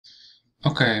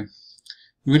Okay,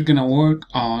 we're gonna work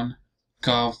on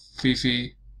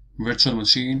Covfefe virtual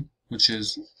machine, which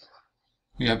is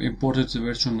we have imported the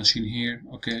virtual machine here.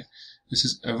 Okay, this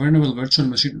is a vulnerable virtual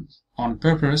machine on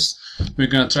purpose. We're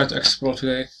gonna try to explore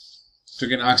today to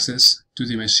gain access to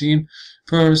the machine.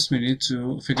 First, we need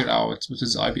to figure out what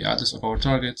is the IP address of our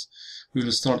target. We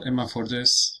will start Nmap for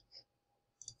this.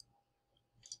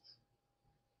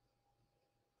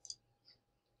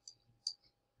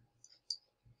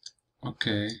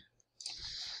 Okay.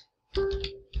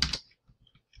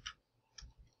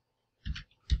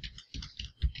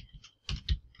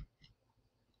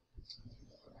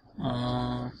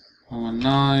 Uh,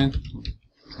 119,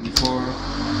 24.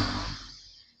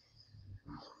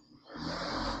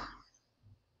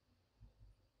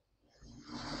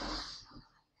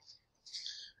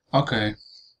 Okay.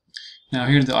 Now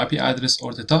here the IP address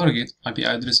or the target IP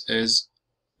address is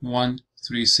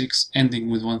 136,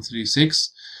 ending with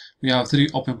 136. We have 3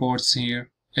 open ports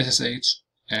here: SSH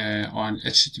on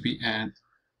HTTP and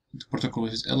the protocol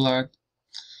which is LLAG.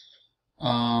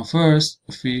 First,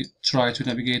 if we try to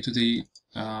navigate to the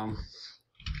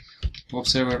web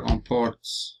server on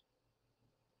ports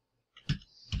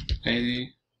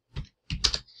 80,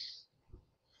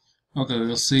 okay,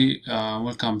 we'll see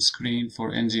welcome screen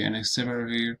for NGINX server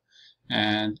here,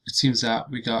 and it seems that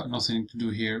we got nothing to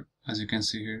do here. As you can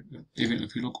see here, even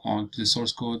if you look on to the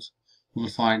source code, we will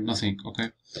find nothing.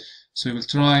 Okay, so we will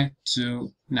try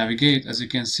to navigate. As you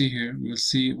can see here, we will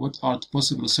see what are the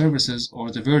possible services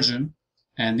or the version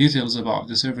and details about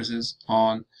the services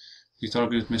on the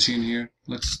target machine here.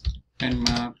 Let's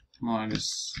nmap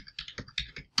minus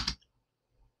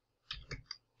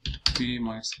p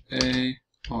minus a,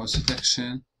 our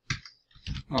detection,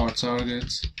 our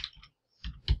target.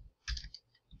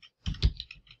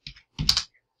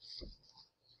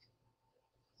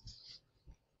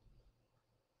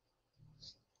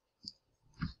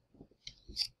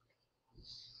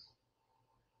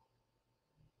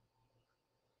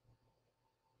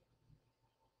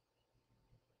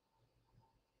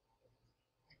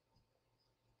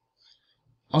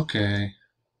 Okay,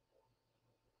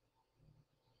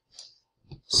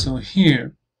 so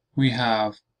here we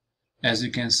have, as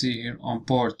you can see here on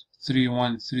port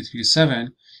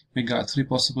 31337, we got 3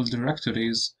 possible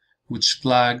directories which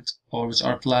flagged or which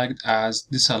are flagged as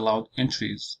disallowed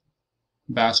entries: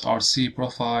 batch RC,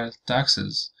 profile,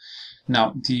 taxes.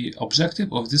 Now the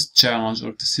objective of this challenge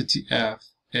or the CTF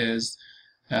is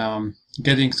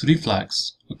getting 3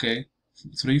 flags. Okay,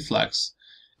 3 flags.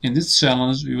 In this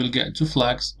challenge, we will get 2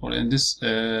 flags, or in this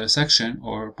section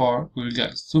or part, we will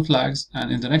get 2 flags,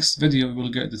 and in the next video, we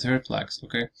will get the 3rd flags.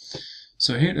 Okay,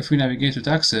 so here, if we navigate to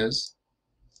taxes,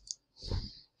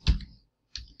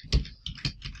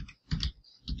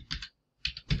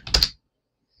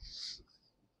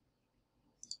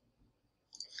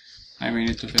 I may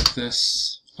need to fix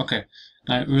this. Okay,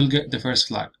 now we will get the first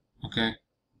flag. Okay,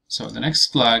 so the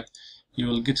next flag, you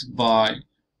will get it by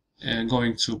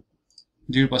going to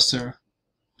Deerbuster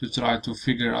to try to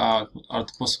figure out what are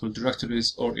the possible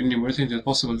directories, or enumerating the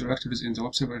possible directories in the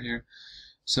web server here.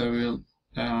 So we'll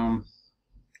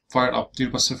fire up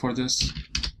Deerbuster for this.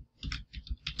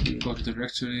 We'll go to the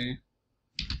directory.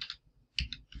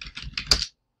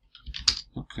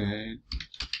 Okay,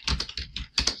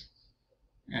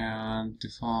 and the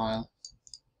file.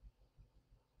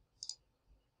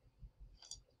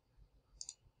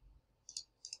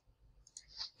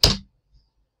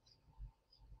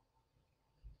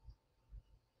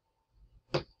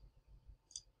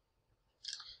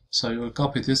 So you will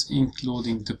copy this,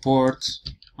 including the port,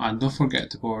 and don't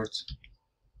forget the port.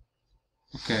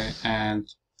 Okay, and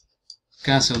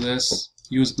cancel this.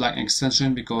 Use blank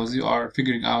extension because you are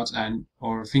figuring out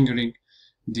or fingering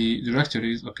the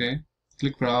directories. Okay,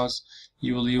 click browse.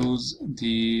 You will use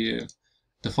the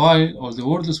file or the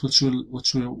word list which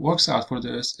will works out for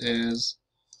this is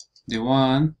the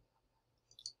one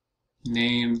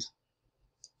named,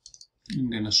 I'm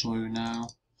gonna show you now,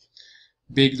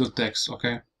 big.txt.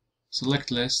 Okay,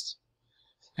 select list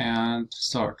and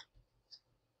start.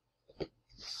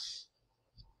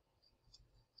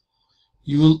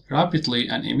 You will rapidly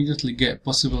and immediately get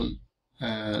possible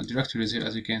directories here,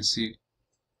 as you can see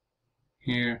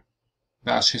here: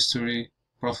 batch history,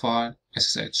 profile,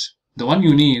 SSH. The one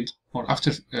you need, or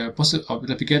after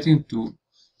navigating through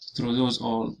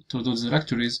those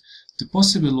directories, the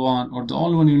possible one or the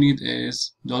only one you need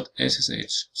is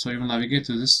 .ssh. So you will navigate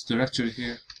to this directory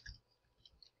here.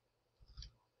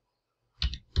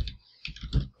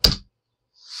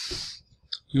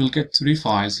 You will get 3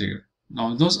 files here.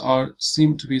 Now those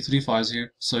seem to be 3 files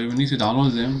here, so you will need to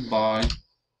download them by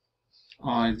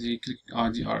ID, click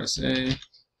ID RSA.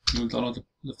 You'll download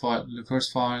the file, the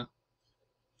first file.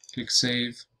 Click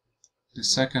save. The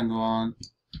second one.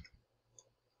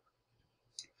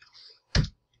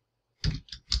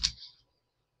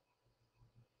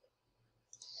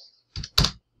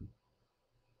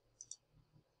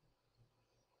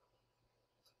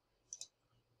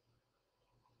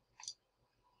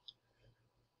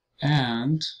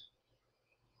 And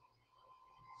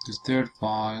the third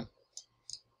file.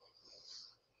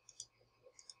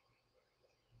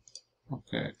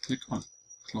 Okay, click on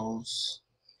close.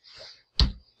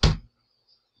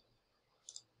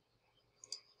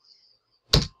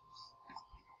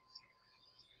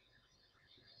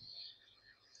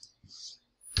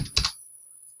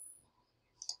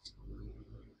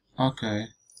 Okay,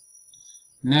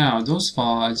 now those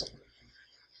files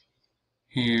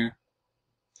here,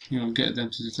 you'll get them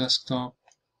to the desktop.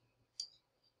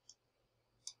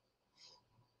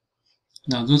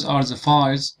 Now those are the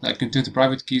files that contain the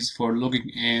private keys for logging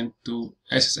in to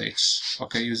SSH,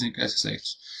 okay, using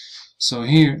SSH. So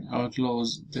here I'll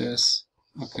close this.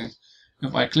 Okay,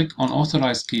 if I click on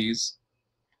authorized keys,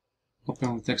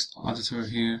 open the text editor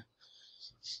here,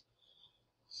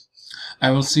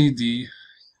 I will see the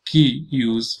key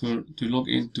used to log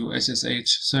into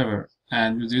SSH server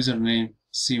and with username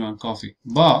Covfefe.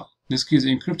 But this key is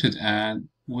encrypted and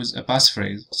with a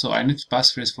passphrase, so I need a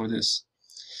passphrase for this.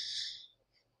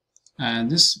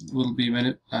 And this will be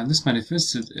this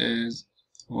manifested is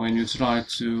when you try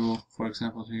to, for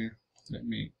example, here, let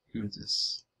me use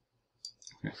this.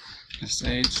 Okay,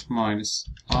 SSH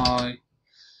 -i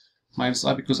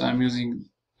because I'm using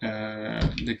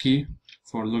the key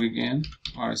for logging in,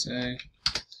 RSA,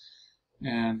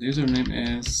 and the username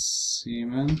is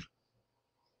Seaman.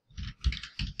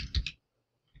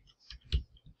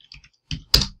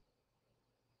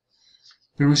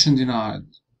 Permission denied.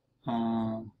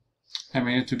 I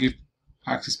may need to give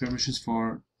access permissions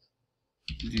for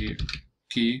the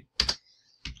key.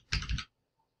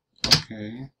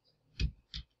 Okay.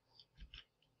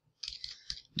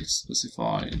 Let's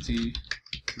specify the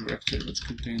directory which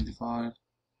contains the file.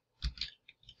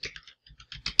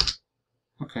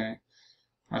 Okay.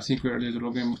 I think we're ready to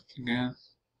log in again.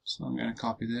 So I'm going to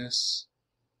copy this.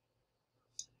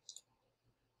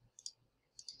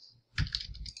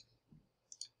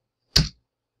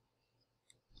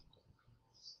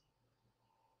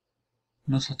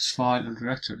 No such file or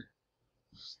directory.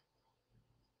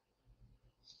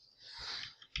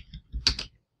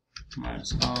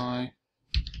 -i.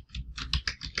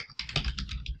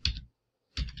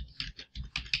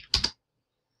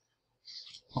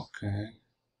 Okay.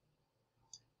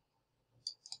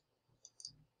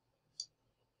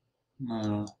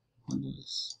 No, I'll do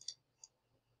this.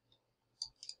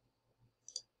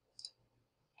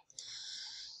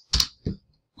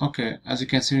 Okay, as you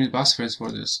can see, we need passphrase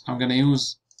for this. I'm gonna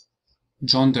use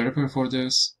John the Ripper for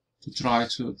this to try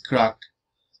to crack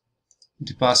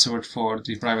the password for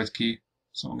the private key.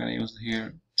 So I'm gonna use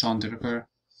here John the Ripper.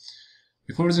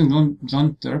 Before using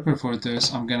John the Ripper for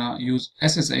this, I'm gonna use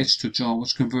SSH to John,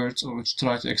 which converts or which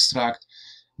try to extract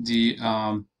the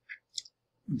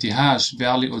hash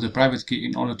value of the private key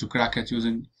in order to crack it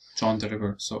using John the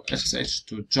Ripper. So SSH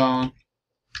to John.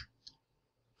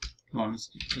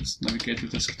 Let's navigate to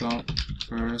desktop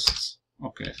first.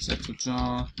 Okay, set to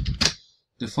John.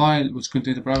 The file which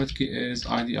contains the private key is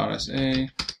IDRSA.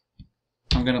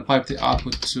 I'm gonna pipe the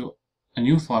output to a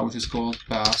new file which is called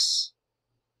pass.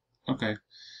 Okay.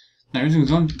 Now using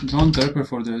John the Ripper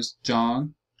for this,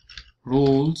 John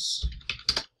rules.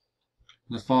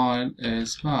 The file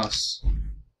is pass.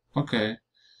 Okay.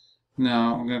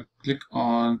 Now I'm gonna click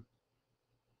on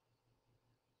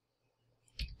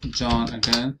John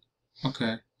again.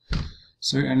 Okay,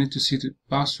 so I need to see the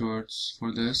passwords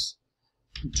for this.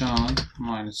 John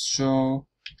 -show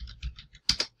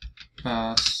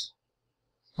pass.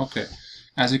 Okay,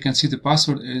 as you can see, the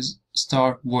password is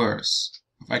 *words.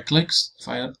 If I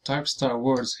type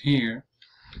 *words here,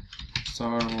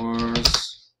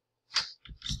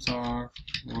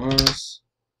 *words.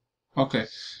 Okay,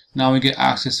 now we get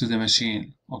access to the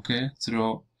machine. Okay,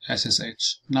 through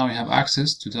SSH. Now we have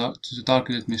access to the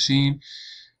targeted machine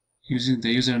using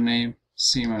the username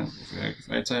Seaman. If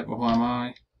I type who am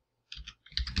I,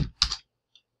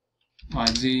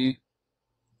 ID.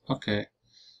 Okay.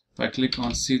 If I click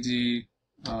on cd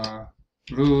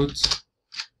root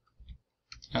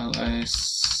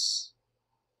ls.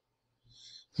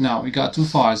 Now we got two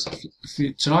files. If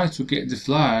we try to get the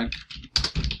flag,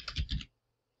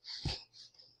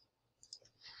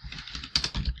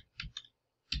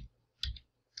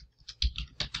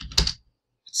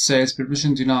 it says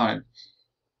permission denied.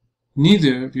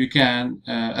 Neither you can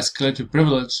escalate your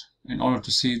privilege in order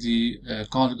to see the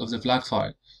content of the flag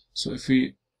file. So if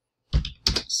we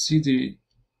see the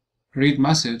read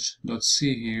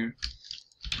message.c here,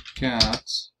 cat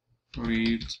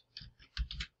read,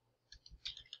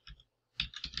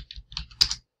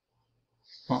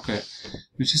 okay,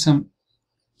 we see some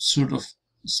sort of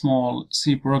small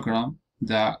C program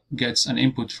that gets an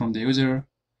input from the user,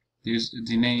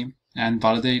 the name, and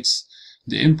validates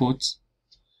the input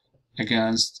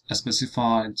against a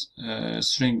specified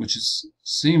string, which is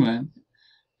Simon.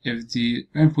 If the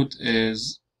input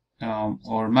is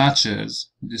or matches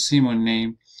the Simon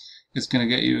name, it's gonna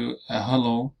get you a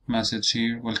hello message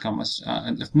here, welcome message,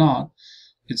 and if not,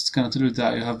 it's gonna tell you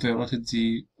that you have violated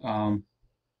the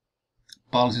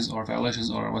policies or violations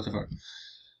or whatever.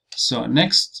 So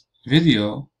next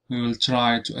video we will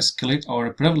try to escalate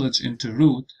our privilege into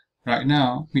root. Right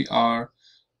now we are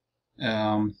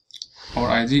our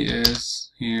ID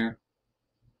is here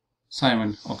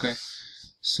Simon. Okay,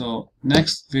 so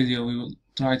next video we will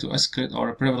try to escalate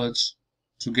our privilege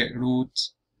to get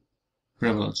root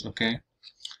privilege. Okay,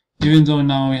 even though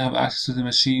now we have access to the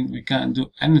machine, we can't do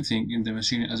anything in the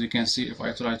machine. As you can see, if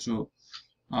I try to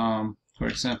for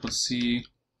example see,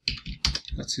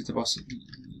 let's see the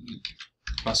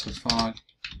password file,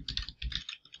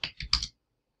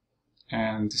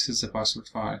 and this is the password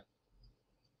file,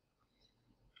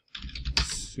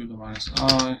 sudo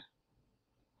 -i.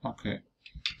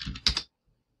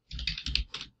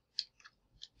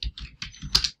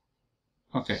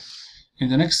 Okay, in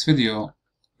the next video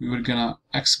we were gonna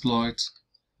exploit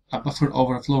a buffer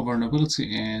overflow vulnerability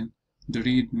in the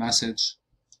read message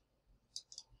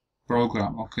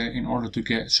program, okay, in order to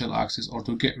get shell access or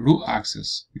to get root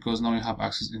access, because now we have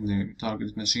access in the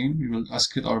target machine. We will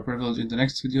escalate our privilege in the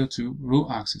next video to root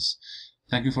access.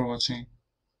 Thank you for watching.